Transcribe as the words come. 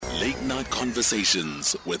Midnight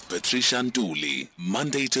Conversations with Patricia Ntuli.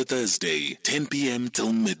 Monday to Thursday, 10 p.m.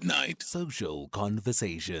 till midnight. Social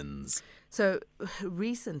Conversations. So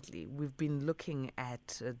recently, we've been looking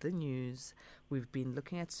at the news, we've been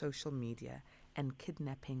looking at social media, and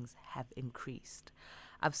kidnappings have increased.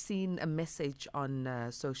 I've seen a message on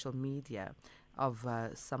social media of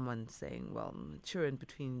someone saying, well, children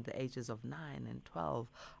between the ages of 9 and 12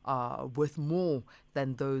 are worth more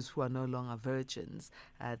than those who are no longer virgins.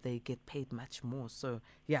 They get paid much more. So,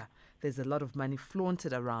 yeah, there's a lot of money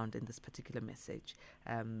flaunted around in this particular message.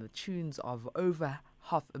 Tunes of over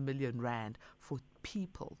R500,000 for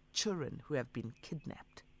people, children who have been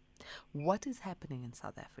kidnapped. What is happening in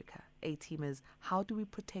South Africa? A-teamers, how do we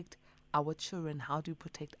protect our children? How do we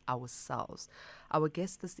protect ourselves? Our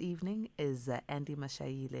guest this evening is Andy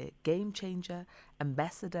Mashaile, GameChanger,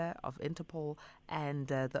 ambassador of Interpol, and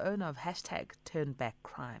the owner of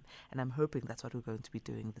 #TurnBackCrime. And I'm hoping that's what we're going to be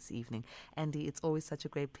doing this evening. Andy, it's always such a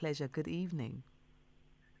great pleasure. Good evening.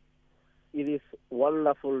 It is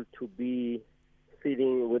wonderful to be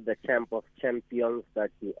sitting with the champ of champions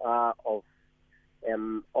that you are of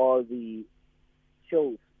all the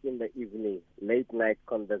shows in the evening, late night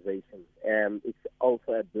conversation. It's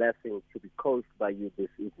also a blessing to be coached by you this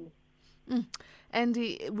evening.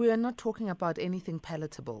 Andy, we are not talking about anything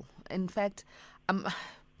palatable. In fact,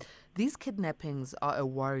 these kidnappings are a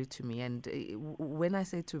worry to me. And when I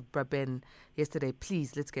say to Braben yesterday,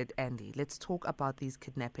 please, let's get Andy, let's talk about these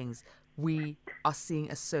kidnappings. We are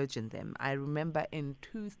seeing a surge in them. I remember in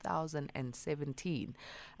 2017,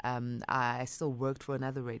 I still worked for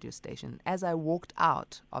another radio station. As I walked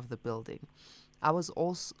out of the building, I was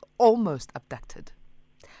also almost abducted.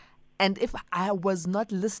 And if I was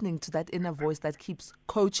not listening to that inner voice that keeps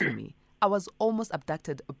coaching me, I was almost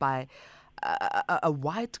abducted by a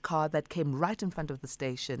white car that came right in front of the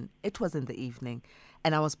station. It was in the evening,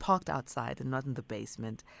 and I was parked outside and not in the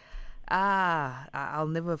basement. I'll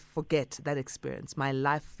never forget that experience, my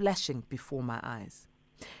life flashing before my eyes.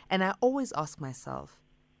 And I always ask myself,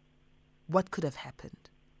 what could have happened?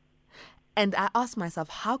 And I ask myself,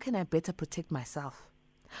 how can I better protect myself?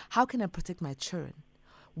 How can I protect my children?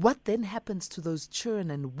 What then happens to those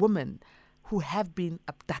children and women who have been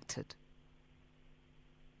abducted?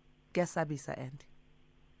 Guess Abisa, Andy.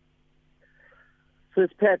 So,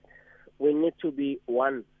 Pat, we need to be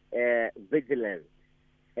vigilant.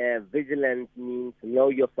 Vigilant means know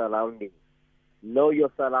your surroundings. Know your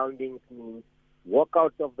surroundings means walk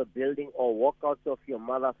out of the building or walk out of your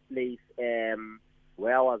mother's place,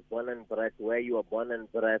 where I was born and bred, where you were born and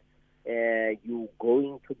bred. You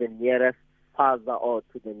going to the nearest plaza or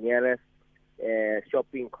to the nearest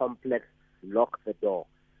shopping complex, lock the door.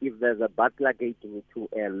 If there's a butler gate, you need to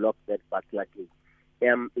lock that butler gate.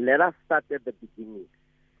 Let us start at the beginning.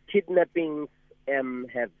 Kidnappings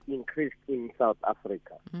have increased in South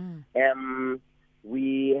Africa.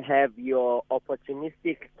 We have your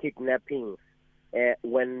opportunistic kidnappings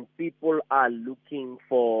when people are looking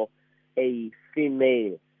for a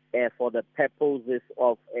female for the purposes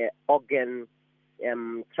of organ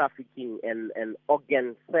trafficking and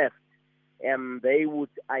organ theft. They would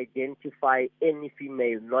identify any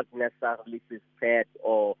female, not necessarily if it's Pet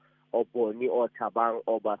or Boni or Tabang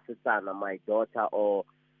or Basitana, my daughter, or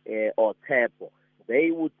Tepo. They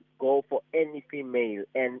would go for any female,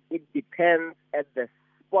 and it depends at the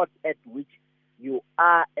spot at which you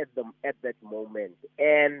are at that moment,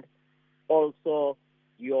 and also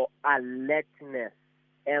your alertness.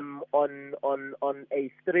 On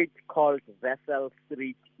a street called Vessel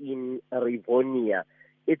Street in Rivonia.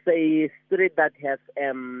 It's a street that has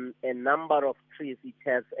a number of trees. It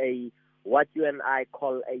has what you and I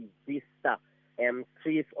call a vista,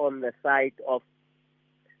 trees on the side of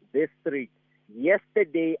this street.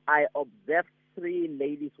 Yesterday, I observed 3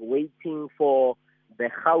 ladies waiting for the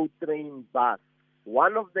Gautrain bus.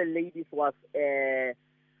 One of the ladies was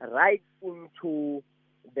right into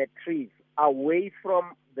the trees, away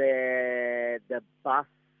from the bus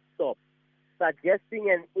stop, suggesting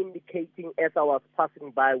and indicating as I was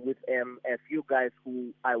passing by with a few guys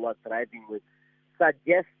who I was driving with,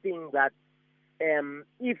 suggesting that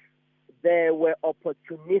if there were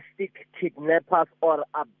opportunistic kidnappers or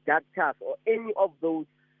abductors or any of those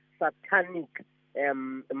satanic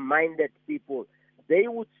minded people, they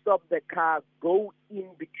would stop the car, go in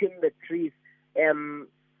between the trees,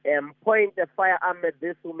 point a firearm at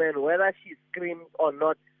this woman, whether she screamed or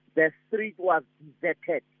not. The street was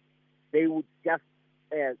deserted. They would just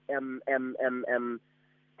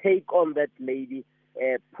take on that lady,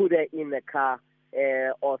 put her in the car,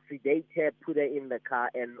 or sedate her, put her in the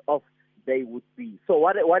car, and off they would be. So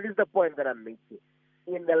what is the point that I'm making?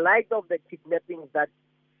 In the light of the kidnappings that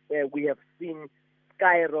we have seen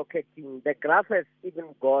skyrocketing. The graph has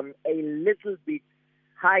even gone a little bit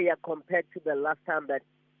higher compared to the last time that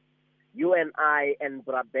you and I and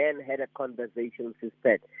Braben had a conversation,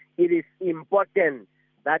 Sister. It is important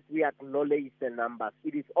that we acknowledge the numbers.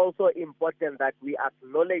 It is also important that we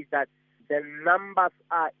acknowledge that the numbers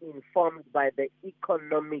are informed by the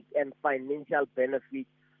economic and financial benefit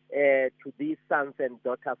to these sons and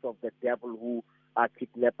daughters of the devil who are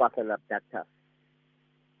kidnappers and abductors.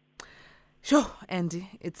 Sure, Andy,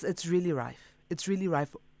 it's really rife. It's really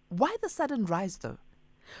rife. Why the sudden rise, though?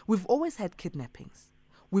 We've always had kidnappings.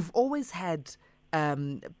 We've always had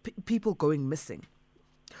people going missing.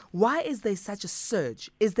 Why is there such a surge?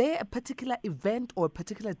 Is there a particular event or a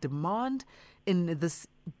particular demand in this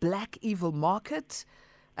black evil market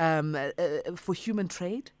for human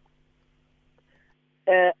trade?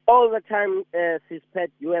 All the time, Sispet,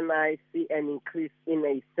 you and I see an increase in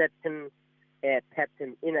a certain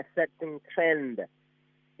pattern, in a certain trend.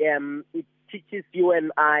 It teaches you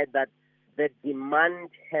and I that the demand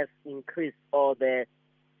has increased, or the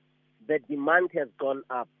demand has gone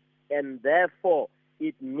up, and therefore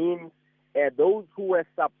it means those who were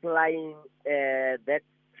supplying that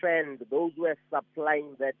trend, those who were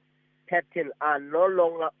supplying that pattern are no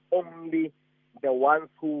longer only the ones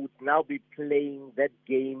who would now be playing that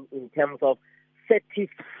game in terms of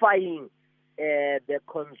satisfying the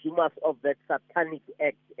consumers of that satanic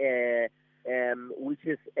act, which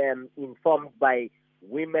is informed by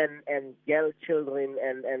women and girl children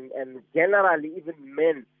and generally even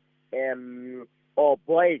men or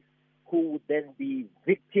boys who would then be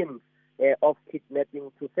victims of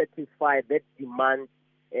kidnapping to satisfy that demand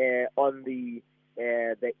on the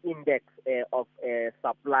index of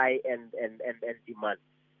supply and demand.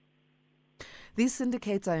 These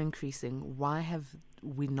syndicates are increasing. Why have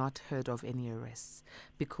we not heard of any arrests?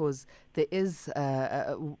 Because there is,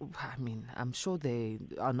 I'm sure there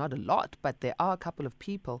are not a lot, but there are a couple of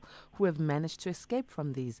people who have managed to escape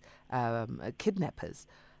from these kidnappers.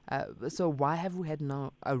 So why have we had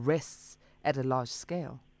no arrests at a large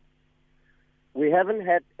scale? We haven't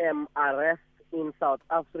had arrests in South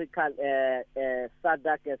Africa,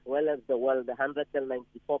 SADC, as well as the world, the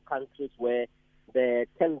 194 countries where the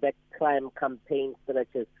Turn Back Crime campaign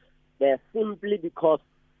stretches. They're simply because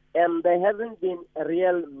there hasn't been a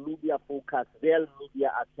real media focus, real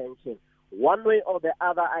media attention. One way or the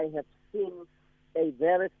other, I have seen a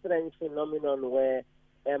very strange phenomenon where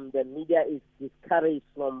the media is discouraged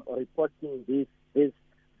from reporting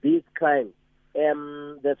these crimes.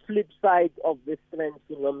 The flip side of this strange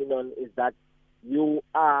phenomenon is that you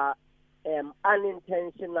are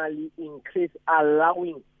unintentionally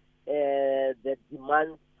allowing the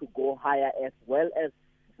demand to go higher as well as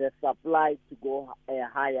the supply to go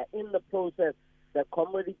higher. In the process, the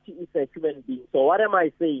commodity is a human being. So what am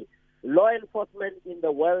I saying? Law enforcement in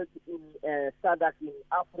the world, in SADC, in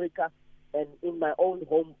Africa, and in my own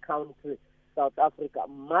home country, South Africa,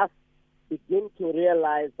 must begin to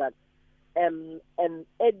realize that an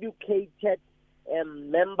educated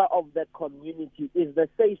member of the community is the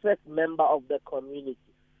safest member of the community,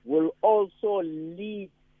 will also lead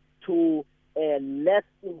to less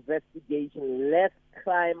investigation, less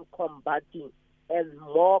crime combating, and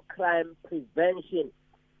more crime prevention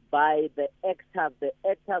by the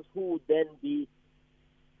actors who would then be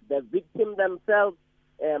the victim themselves,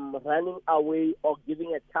 running away or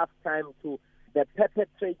giving a tough time to the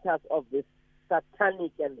perpetrators of this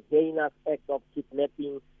satanic and heinous act of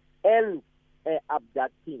kidnapping and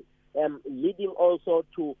abducting, leading also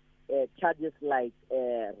to charges like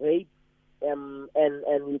rape, and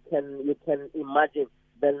you can imagine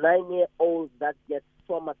the 9-year-old that gets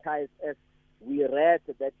traumatized, as we read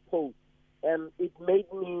that post. It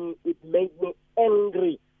made me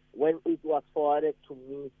angry when it was forwarded to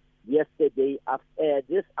me yesterday,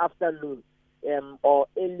 this afternoon, or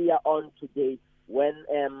earlier on today, when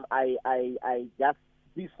I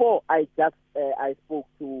spoke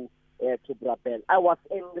to Braben. I was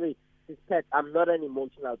angry. She said, I'm not an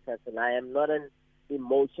emotional person. I am not an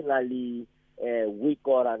emotionally weak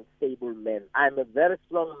or unstable man. I'm a very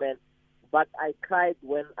strong man, but I cried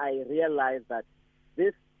when I realized that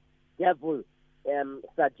this devil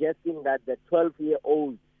suggesting that the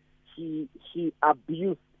 12-year-old she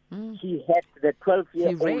abused, he had the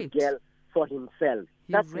 12-year-old girl for himself.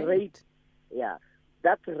 That's rape. Yeah,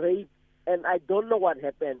 that's rape. And I don't know what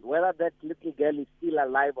happened, whether that little girl is still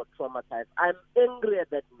alive or traumatized. I'm angry at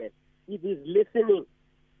that man. If he's listening,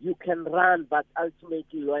 you can run, but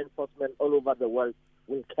ultimately law enforcement all over the world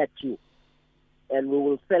will catch you. And we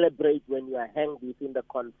will celebrate when you are hanged within the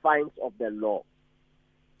confines of the law.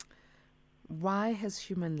 Why has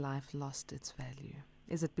human life lost its value?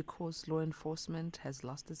 Is it because law enforcement has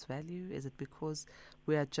lost its value? Is it because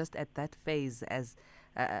we are just at that phase as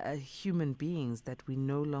human beings that we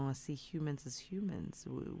no longer see humans as humans?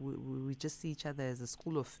 We just see each other as a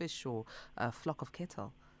school of fish or a flock of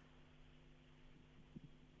cattle.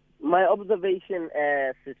 My observation,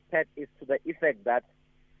 Sis Pat, is to the effect that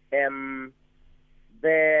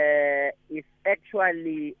there is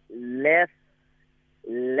actually less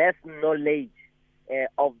knowledge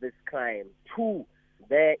of this crime. Two,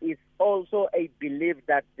 there is also a belief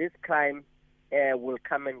that this crime will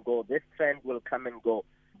come and go. This trend will come and go.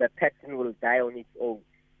 The pattern will die on its own.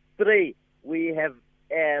 Three, we have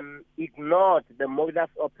ignored the modus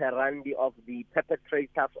operandi of the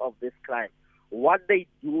perpetrators of this crime. What they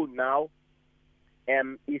do now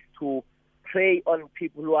is to prey on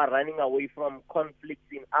people who are running away from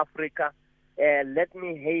conflicts in Africa. Let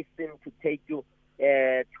me hasten to take you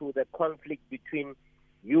to the conflict between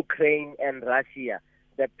Ukraine and Russia.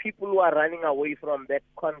 The people who are running away from that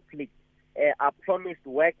conflict are promised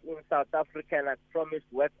work in South Africa and are promised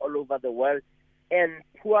work all over the world. And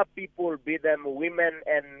poor people, be them women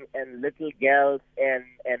and little girls and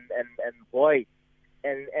boys,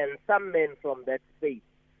 and some men from that space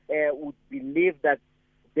would believe that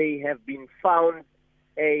they have been found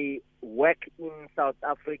a work in South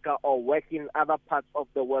Africa or work in other parts of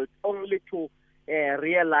the world, only to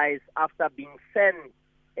realize after being sent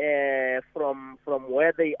from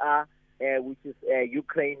where they are, which is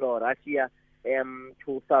Ukraine or Russia,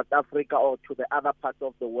 to South Africa or to the other parts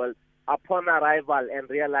of the world, upon arrival and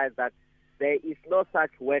realize that there is no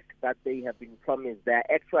such work that they have been promised. They are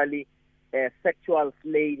actually sexual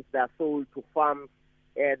slaves. They are sold to farms.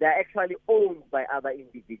 They are actually owned by other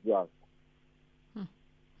individuals.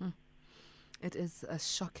 It is a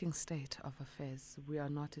shocking state of affairs. We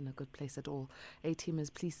are not in a good place at all.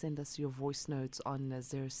 A-teamers, please send us your voice notes on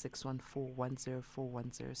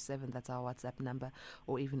 0614104107. That's our WhatsApp number,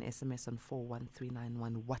 or even SMS on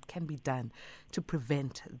 41391. What can be done to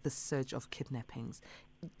prevent the surge of kidnappings?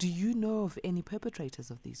 Do you know of any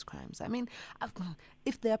perpetrators of these crimes? I mean,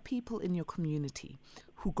 if there are people in your community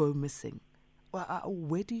who go missing,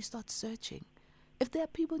 where do you start searching? If there are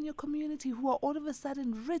people in your community who are all of a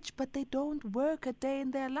sudden rich, but they don't work a day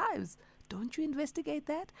in their lives, don't you investigate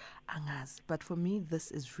that? Angas. But for me,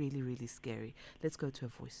 this is really, really scary. Let's go to a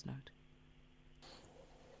voice note.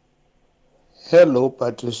 Hello,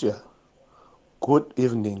 Patricia. Good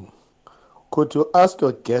evening. Could you ask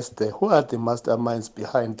your guest there, who are the masterminds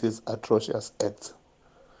behind these atrocious acts?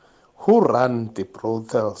 Who run the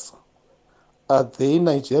brothels? Are they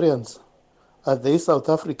Nigerians? Are they South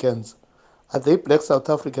Africans? Are they black South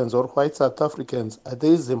Africans or white South Africans? Are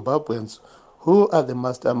they Zimbabweans? Who are the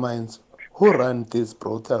masterminds? Who run these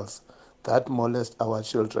brothels that molest our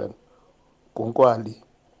children? Kunkwali,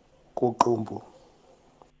 Kukumbu.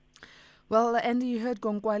 Well, Andy, you heard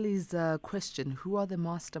Gonkwali's question. Who are the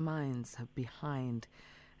masterminds behind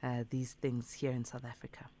these things here in South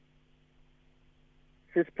Africa?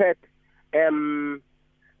 Sis Pat,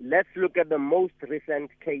 let's look at the most recent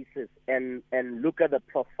cases and look at the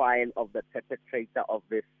profile of the perpetrator of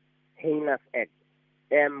this heinous act.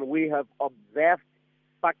 We have observed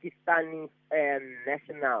Pakistani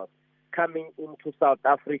nationals coming into South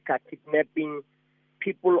Africa, kidnapping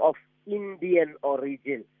people of Indian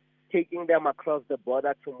origin, taking them across the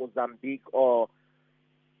border to Mozambique, or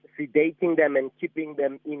sedating them and keeping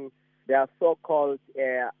them in their so-called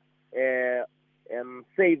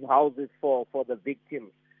safe houses for the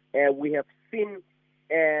victims. We have seen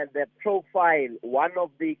the profile. One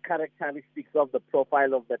of the characteristics of the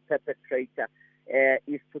profile of the perpetrator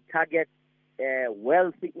is to target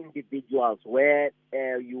wealthy individuals, where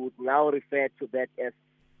you would now refer to that as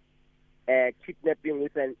kidnapping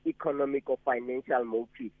with an economic or financial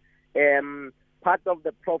motive. Part of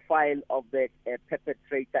the profile of the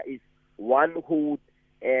perpetrator is one who would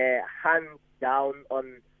hunt down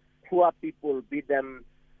on poor people, be them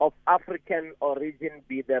of African origin,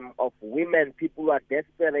 be them of women, people who are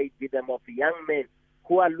desperate, be them of young men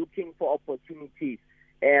who are looking for opportunities.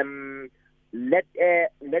 Let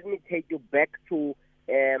me take you back to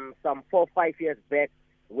some 4 or 5 years back,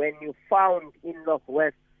 when you found in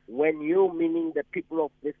Northwest, when you, meaning the people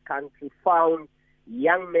of this country, found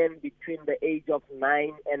young men between the age of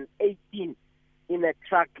 9 and 18 in a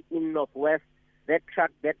truck in Northwest. That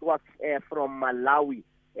truck that was from Malawi.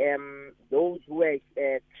 Those were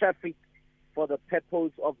trafficked for the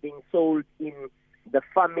purpose of being sold in the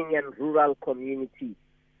farming and rural communities.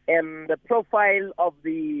 The profile of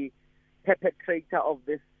the perpetrator of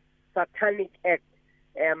this satanic act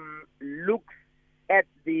looks at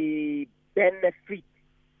the benefit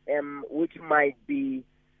which might be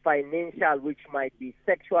financial, which might be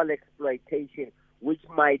sexual exploitation, which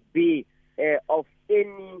might be of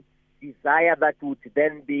any desire that would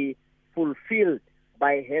then be fulfilled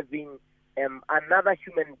by having another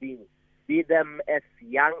human being, be them as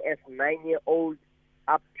young as 9-year-old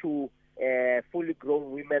up to fully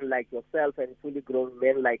grown women like yourself and fully grown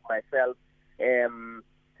men like myself,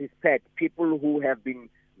 people who have been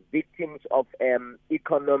victims of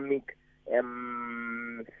economic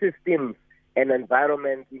systems and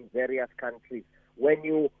environments in various countries. When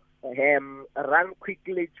you run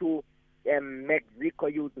quickly to Mexico,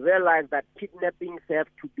 you'd realize that kidnappings have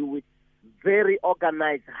to do with very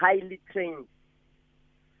organized, highly trained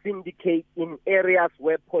syndicates in areas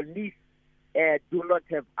where police do not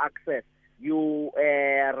have access. You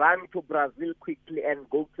run to Brazil quickly and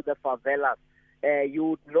go to the favelas. You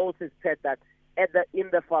would notice that in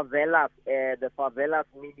the favelas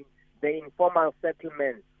meaning the informal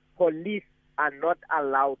settlements, police are not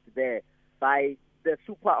allowed there by the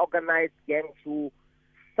super organized gangs who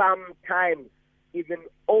sometimes even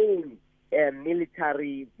own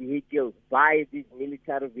military vehicles, buy these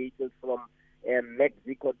military vehicles from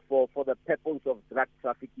Mexico for the purpose of drug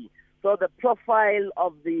trafficking. So the profile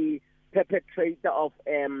of the perpetrator of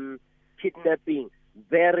kidnapping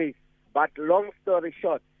varies, but long story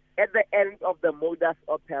short, at the end of the modus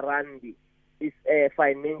operandi is a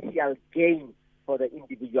financial gain for the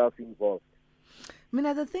individuals involved.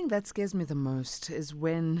 Mina, the thing that scares me the most is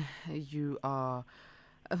when you are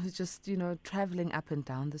just, traveling up and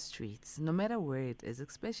down the streets, no matter where it is,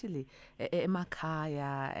 especially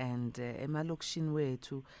emakaya and emalokshin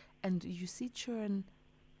wethu, and you see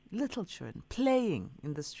little children playing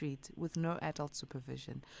in the street with no adult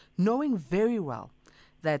supervision, knowing very well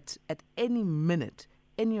that at any minute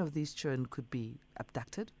any of these children could be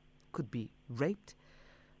abducted, could be raped,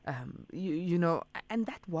 and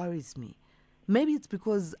that worries me. Maybe it's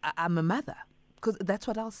because I'm a mother, because that's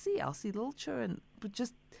what I'll see. I'll see little children, but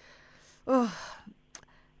just,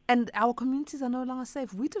 and our communities are no longer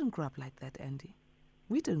safe. We didn't grow up like that, Andy.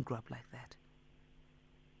 We didn't grow up like that.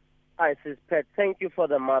 Hi, Sis Pat. Thank you for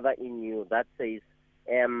the mother in you. That says,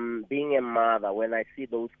 being a mother, when I see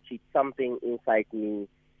those kids, something inside me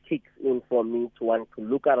kicks in for me to want to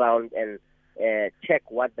look around and check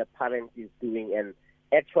what the parent is doing and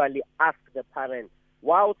actually ask the parent,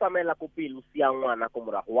 why are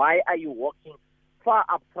you walking far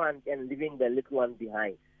up front and leaving the little one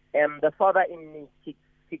behind? The father in me kicks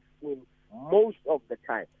in most of the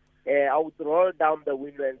time. I would roll down the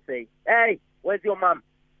window and say, hey, where's your mom?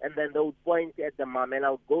 And then they would point at the mom, and I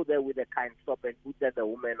would go there with a kind stop and put at the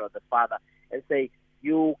woman or the father and say,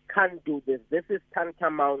 you can't do this. This is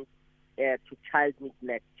tantamount to child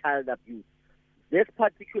neglect, child abuse. This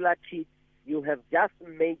particular kid, you have just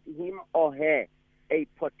made him or her a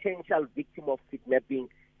potential victim of kidnapping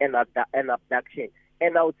and abduction.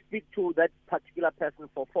 And I would speak to that particular person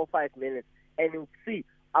for 4 or 5 minutes, and you'd see,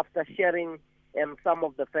 after sharing some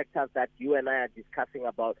of the factors that you and I are discussing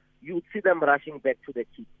about, you'd see them rushing back to the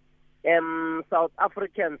kid. South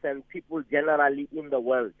Africans and people generally in the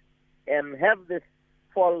world have this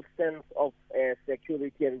false sense of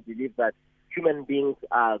security and believe that human beings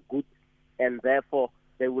are good and therefore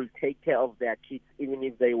they will take care of their kids even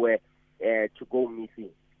if they were to go missing.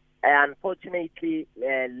 Unfortunately,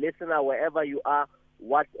 listener, wherever you are,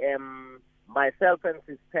 what myself and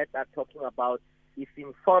Sis Pat are talking about is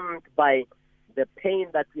informed by the pain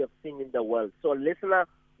that we have seen in the world. So listener,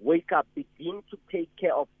 wake up, begin to take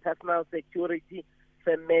care of personal security,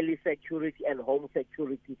 family security, and home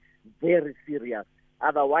security. Very serious.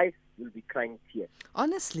 Otherwise, you'll be crying tears.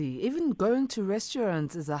 Honestly, even going to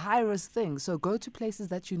restaurants is a high-risk thing. So go to places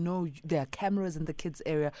that you know there are cameras in the kids'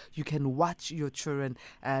 area. You can watch your children.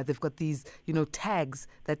 They've got these, tags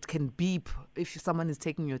that can beep if someone is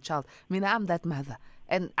taking your child. I mean, I'm that mother.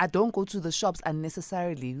 And I don't go to the shops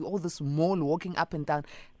unnecessarily. All this mall walking up and down.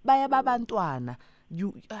 Baya babantwana.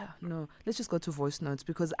 No, let's just go to voice notes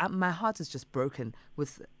because my heart is just broken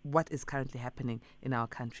with what is currently happening in our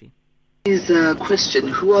country. Is a question,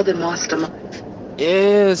 who are the masterminds?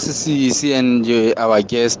 Yes, Sisi and our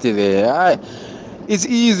guest there. It's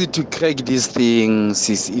easy to crack these things,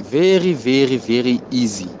 Sisi. Very, very, very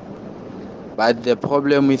easy. But the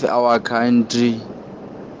problem with our country,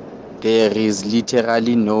 there is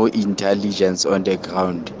literally no intelligence on the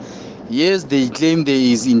ground. Yes, they claim there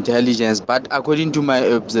is intelligence, but according to my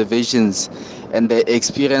observations and the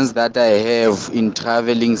experience that I have in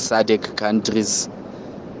traveling SADC countries,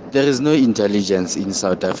 there is no intelligence in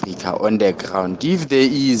South Africa on the ground. If there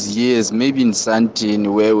is, yes, maybe in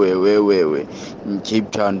Sandton, where, in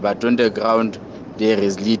Cape Town, but on the ground, there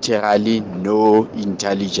is literally no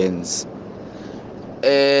intelligence.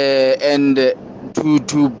 And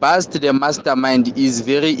to bust the mastermind is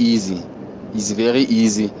very easy. It's very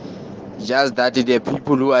easy. Just that the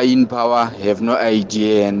people who are in power have no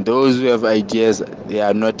idea, and those who have ideas, they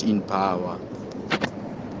are not in power.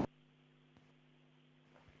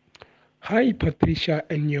 Hi, Patricia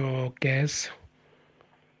and your guests.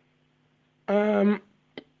 I'm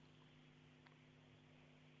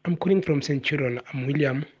calling from Centurion. I'm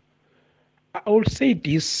William. I will say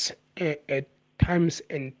this at times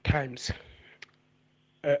and times.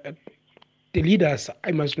 The leaders,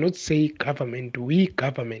 I must not say government, we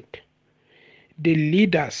government. The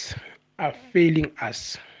leaders are failing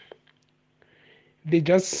us. They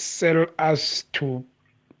just sell us to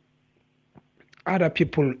other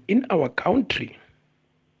people in our country.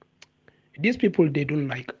 These people, they don't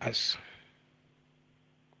like us.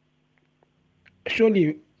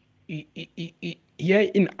 Surely, here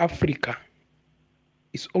in Africa,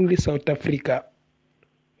 it's only South Africa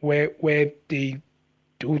where they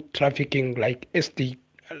do trafficking like as they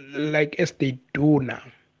do now.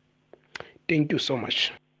 Thank you so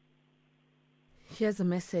much. Here's a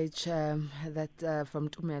message that from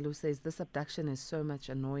Tumelu says, this abduction is so much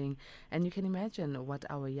annoying, and you can imagine what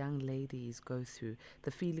our young ladies go through,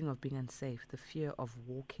 the feeling of being unsafe, the fear of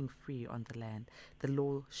walking free on the land. The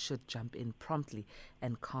law should jump in promptly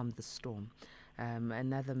and calm the storm.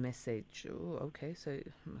 Another message. Oh, okay, so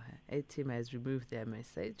A-Team has removed their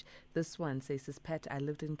message. This one says, Pat, I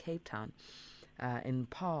lived in Cape Town. In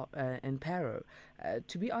Paro.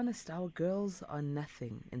 To be honest, our girls are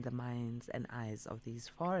nothing in the minds and eyes of these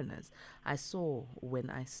foreigners. I saw when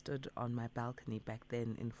I stood on my balcony back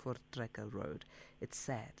then in Voortrekker Road. It's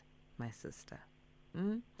sad, my sister.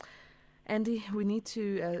 Andy, we need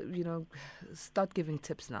to, start giving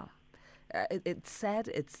tips now. It's sad,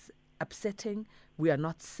 it's upsetting. We are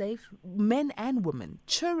not safe, men and women,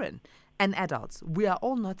 children and adults. We are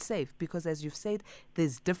all not safe because, as you've said,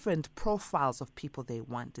 there's different profiles of people they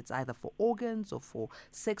want. It's either for organs or for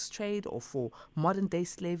sex trade or for modern day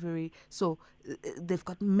slavery. So they've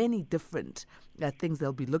got many different things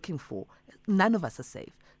they'll be looking for. None of us are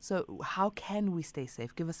safe. So how can we stay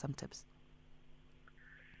safe? Give us some tips.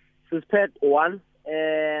 Suspect one,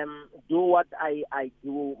 do what I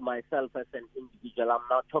do myself as an individual. I'm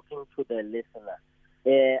not talking to the listener.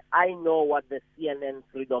 I know what the CNN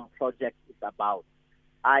Freedom Project is about.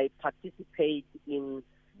 I participate in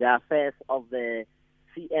the affairs of the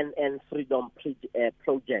CNN Freedom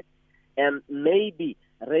Project. And maybe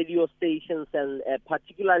radio stations and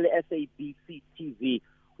particularly SABC TV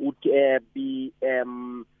would be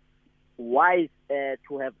wise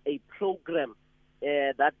to have a program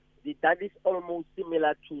that is almost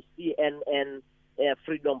similar to CNN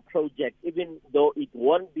Freedom Project, even though it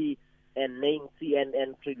won't be named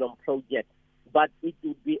CNN Freedom Project, but it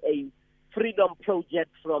would be a freedom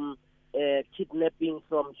project from kidnapping,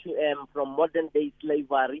 from modern day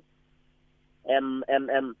slavery,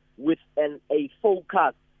 with a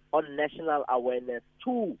focus on national awareness.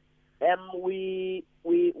 Two, we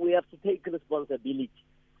have to take responsibility.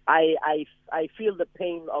 I feel the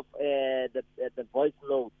pain of the voice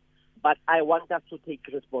note, but I want us to take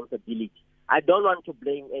responsibility. I don't want to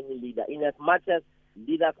blame any leader, in as much as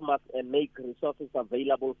leaders must make resources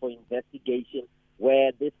available for investigation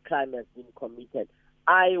where this crime has been committed.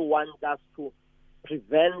 I want us to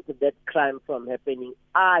prevent that crime from happening.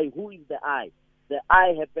 Who is the I? The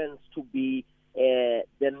I happens to be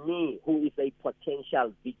the me, who is a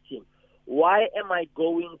potential victim. Why am I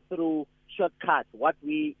going through shortcuts? What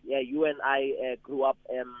you and I grew up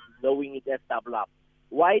knowing it as double up.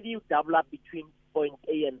 Why do you double up between point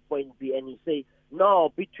A and point B, and you say,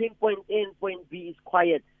 no, between point A and point B is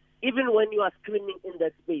quiet? Even when you are screaming in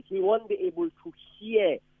that space, we won't be able to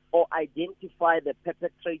hear or identify the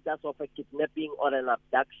perpetrators of a kidnapping or an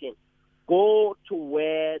abduction. Go to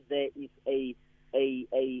where there is a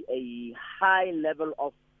high level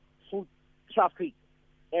of foot traffic.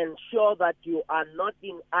 Ensure that you are not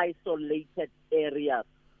in isolated areas.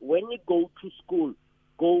 When you go to school,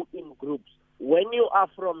 go in groups. When you are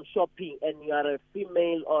from shopping and you are a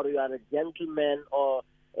female or you are a gentleman or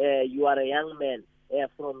you are a young man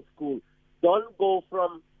from school, don't go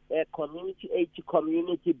from community A to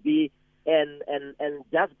community B and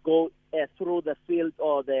just go through the field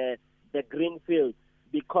or the green field,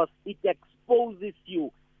 because it exposes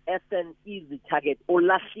you as an easy target.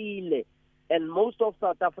 Olahlile. And most of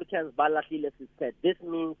South Africans, balahlile sister. This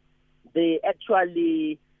means they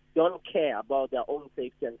actually don't care about their own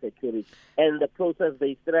safety and security. And the process,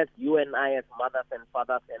 they stress you and I as mothers and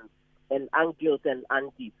fathers and uncles and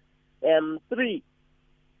aunties. 3,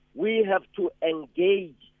 we have to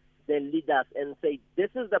engage the leaders and say, this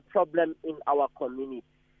is the problem in our community.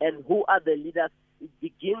 And who are the leaders? It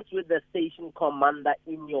begins with the station commander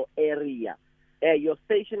in your area. Your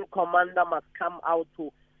station commander must come out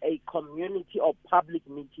to a community or public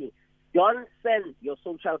meeting. Don't send your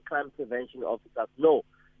social crime prevention officers. No.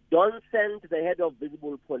 Don't send the head of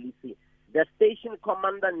visible policing. The station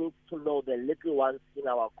commander needs to know the little ones in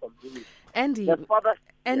our community. Andy, yes.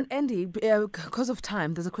 Andy, because of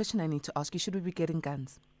time, there's a question I need to ask you. Should we be getting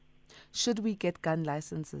guns? Should we get gun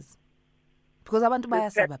licenses? Because abantu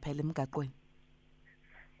bayasaba phela emgaqweni.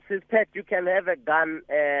 Sis Pat, you can have a gun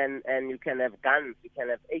and you can have guns. You can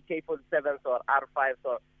have AK-47s or R5s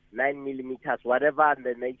or 9mm, whatever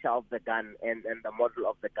the nature of the gun and the model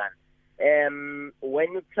of the gun.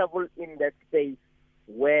 When you travel in that space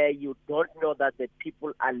where you don't know that the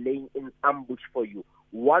people are laying in ambush for you,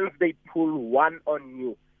 once they pull one on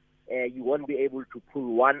you, you won't be able to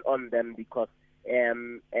pull one on them because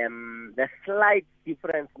the slight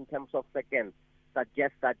difference in terms of seconds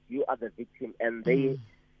suggests that you are the victim and they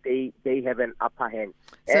have an upper hand.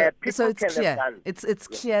 So it's clear. It's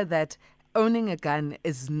clear that owning a gun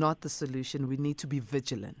is not the solution. We need to be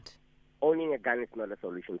vigilant. Owning a gun is not a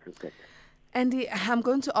solution, sister. Andy, I'm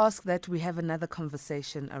going to ask that we have another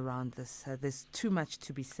conversation around this. There's too much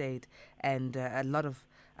to be said and a lot of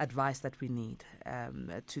advice that we need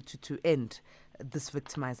to end this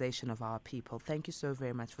victimization of our people. Thank you so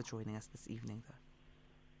very much for joining us this evening, though.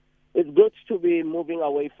 It's good to be moving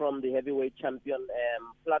away from the heavyweight champion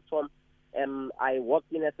platform. I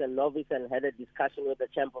walked in as a novice and had a discussion with the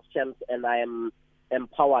champ of champs, and I am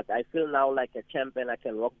empowered. I feel now like a champ and I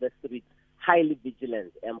can walk the streets highly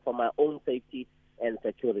vigilant for my own safety and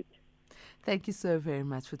security. Thank you so very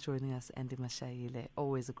much for joining us, Andy Mashaile.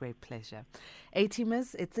 Always a great pleasure.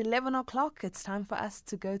 A-teamers, it's 11 o'clock. It's time for us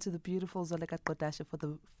to go to the beautiful Zoleka Qodashe for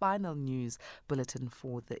the final news bulletin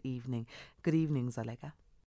for the evening. Good evening, Zoleka.